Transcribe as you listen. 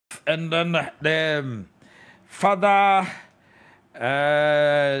And then the Father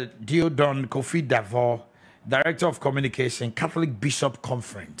Diodon Kofi Davo, Director of Communication, Catholic Bishop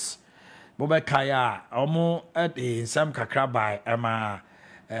Conference. Boba Kaya, Omo at the Sam Kakrabai,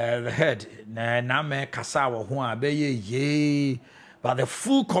 the head, Name Kasawa, who are ye, but the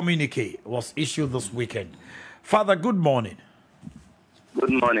full communique was issued this weekend. Father, good morning.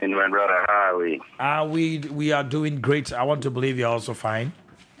 Good morning, my brother. How are we? We are doing great. I want to believe you're also fine.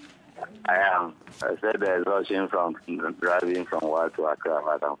 I am. I said there's rushing from driving from work to Accra,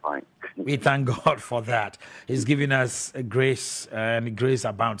 but I'm fine. We thank God for that. He's giving us a grace and grace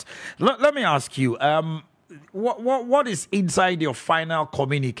abounds. Let me ask you, what is inside your final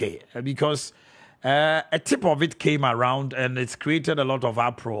communique? Because a tip of it came around and it's created a lot of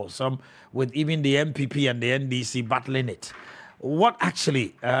uproar. Some with even the MPP and the NDC battling it. What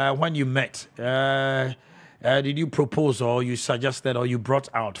actually, when you met, did you propose or you suggested or you brought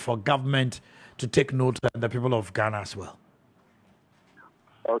out for government to take note and the people of Ghana as well?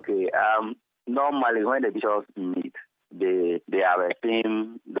 Okay. Normally, when the bishops meet, they have a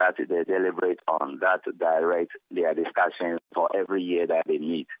theme that they deliberate on that direct their discussions for every year that they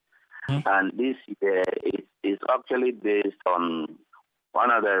meet. And this year is actually based on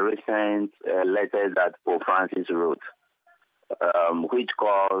one of the recent letters that Pope Francis wrote, which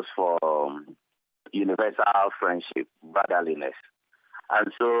calls for universal friendship, brotherliness.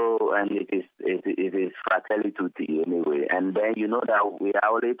 And so, and it is fraternity anyway. And then you know that we are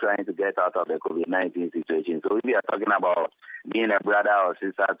only trying to get out of the COVID-19 situation. So if we are talking about being a brother or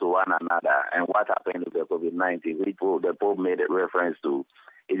sister to one another and what happened with the COVID-19, which the Pope made a reference to,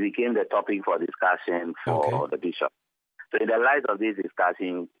 it became the topic for discussion for the bishop. So in the light of this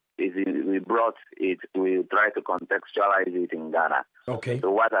discussion, we brought it, we try to contextualize it in Ghana. Okay.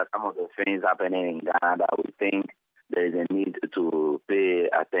 So what are some of the things happening in Ghana that we think there is a need to pay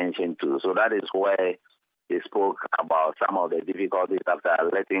attention to? So that is where they spoke about some of the difficulties after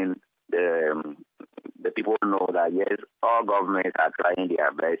letting the people know that, yes, all governments are trying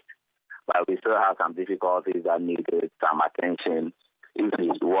their best, but we still have some difficulties that needed some attention if we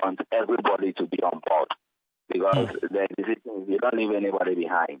want everybody to be on board. Because the decision is you don't leave anybody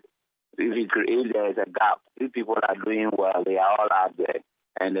behind. If there is a gap, if people are doing well, they are all out there,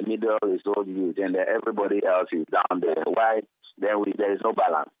 and the middle is so huge, and everybody else is down there. Why? Then there is no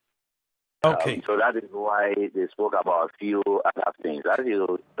balance. Okay. So that is why they spoke about a few other things. As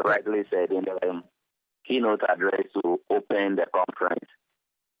you rightly said in the keynote address to open the conference,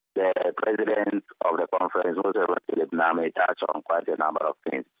 the president of the conference, Moses Philip Name, touched on quite a number of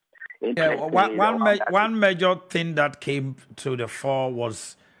things. Yeah, one major thing that came to the fore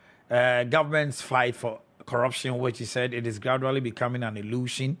was government's fight for corruption, which he said it is gradually becoming an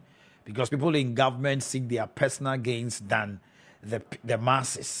illusion because people in government seek their personal gains than the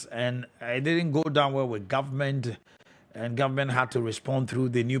masses. And it didn't go down well with government, and government had to respond through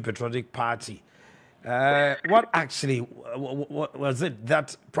the New Patriotic Party. What actually what was it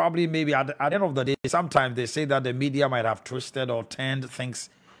that probably maybe at the end of the day, sometimes they say that the media might have twisted or turned things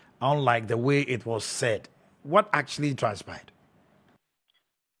unlike the way it was said. What actually transpired?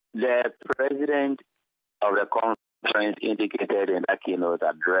 The president of the conference indicated in that keynote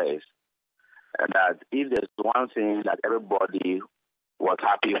address that if there's one thing that everybody was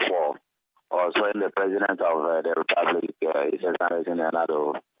happy for, was when the president of the Republic, His Excellency Nana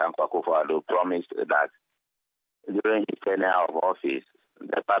Akufo-Addo, promised that during his tenure of office,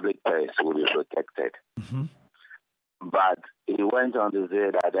 the public purse will be protected. Mm-hmm. But he went on to say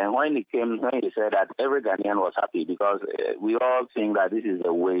that, and when he said that every Ghanaian was happy because we all think that this is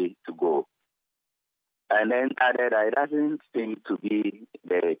the way to go. And then added that it doesn't seem to be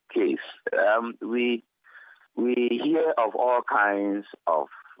the case. We hear of all kinds of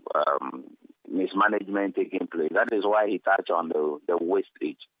mismanagement taking place. That is why he touched on the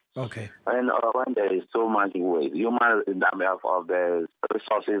wastage. Okay. And when there is so much waste, human of the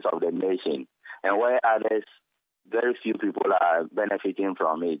resources of the nation, and where others, very few people are benefiting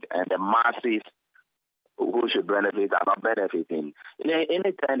from it, and the masses who should benefit are not benefiting.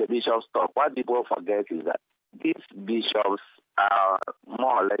 Anytime the bishops talk, what people forget is that these bishops are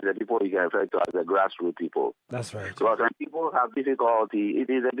more or less the people you can refer to as the grassroots people. That's right. Because when people have difficulty, it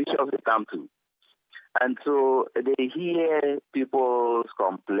is the bishops they come to. And so they hear people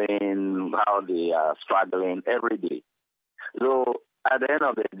complain how they are struggling every day. So at the end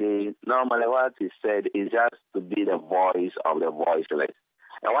of the day, normally what is said is just to be the voice of the voiceless.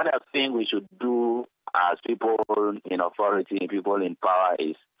 And what I think we should do as people in authority, people in power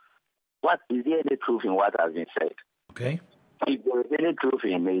is, what is there any truth in what has been said? Okay. If there is any truth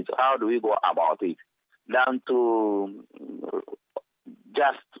in it, how do we go about it? Down to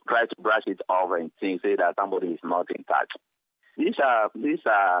just try to brush it off and say that somebody is not in touch. These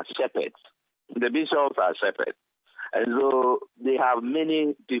are shepherds. The bishops are shepherds. And so they have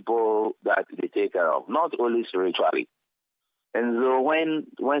many people that they take care of, not only spiritually. And so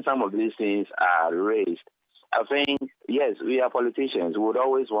when some of these things are raised, I think, yes, we are politicians. We would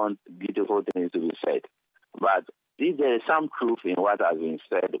always want beautiful things to be said. But if there is some truth in what has been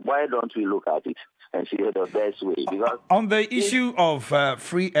said, why don't we look at it and see the best way? Because on the issue of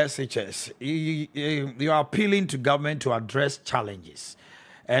free SHS, you are appealing to government to address challenges.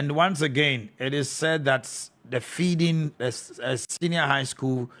 And once again, it is said that the feeding senior high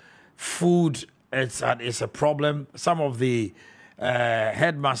school food is a problem. Some of the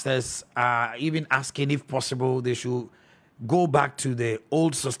headmasters are even asking if possible they should go back to the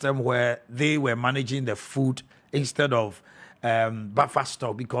old system where they were managing the food instead of buffer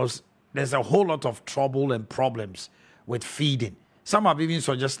stock, because there's a whole lot of trouble and problems with feeding. Some have even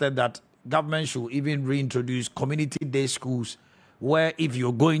suggested that government should even reintroduce community day schools where if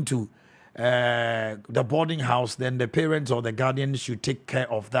you're going to the boarding house, then the parents or the guardians should take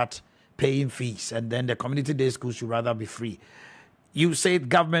care of that paying fees, and then the community day schools should rather be free. You said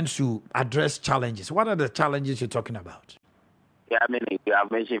government should address challenges. What are the challenges you're talking about? Yeah, I mean, you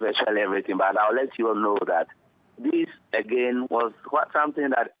have mentioned virtually everything, but I'll let you all know that this, again, was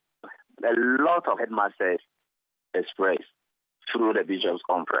something that a lot of headmasters expressed through the bishops'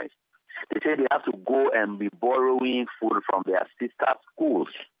 conference. They say they have to go and be borrowing food from their sister schools.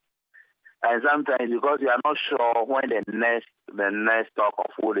 And sometimes, because you are not sure when the next stock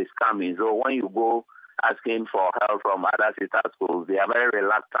of food is coming, so when you go asking for help from other sister schools, they are very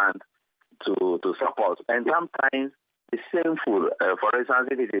reluctant to support. And sometimes the same food, for instance,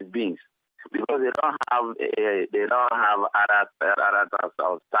 if it is beans, because they don't have other types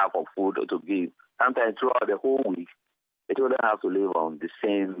of stuff of food to give. Sometimes throughout the whole week, they don't have to live on the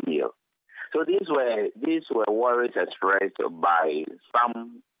same meal. So these were worries expressed by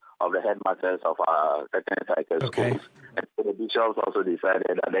some of the headmasters of our second cycle schools. And so the bishops also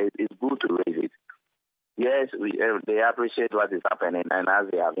decided that it's good to raise it. Yes, they appreciate what is happening, and as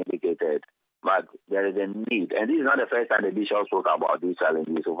they have indicated, but there is a need. And this is not the first time the bishop spoke about these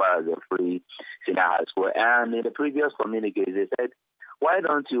challenges so far as the free senior high school. And in the previous communiqué, they said, why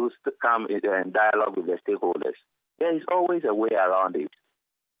don't you come in dialogue with the stakeholders? There is always a way around it.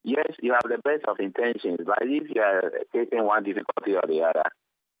 Yes, you have the best of intentions, but if you are facing one difficulty or the other,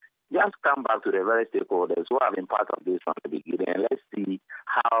 just come back to the very stakeholders who have been part of this from the beginning, and let's see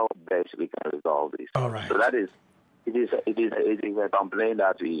how best we can resolve this. All right. So that is, it is a complaint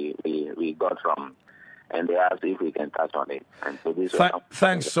that we got from, and they asked if we can touch on it. And so this.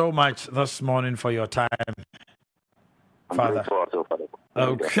 Thanks so much this morning for your time, Father. For the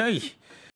okay.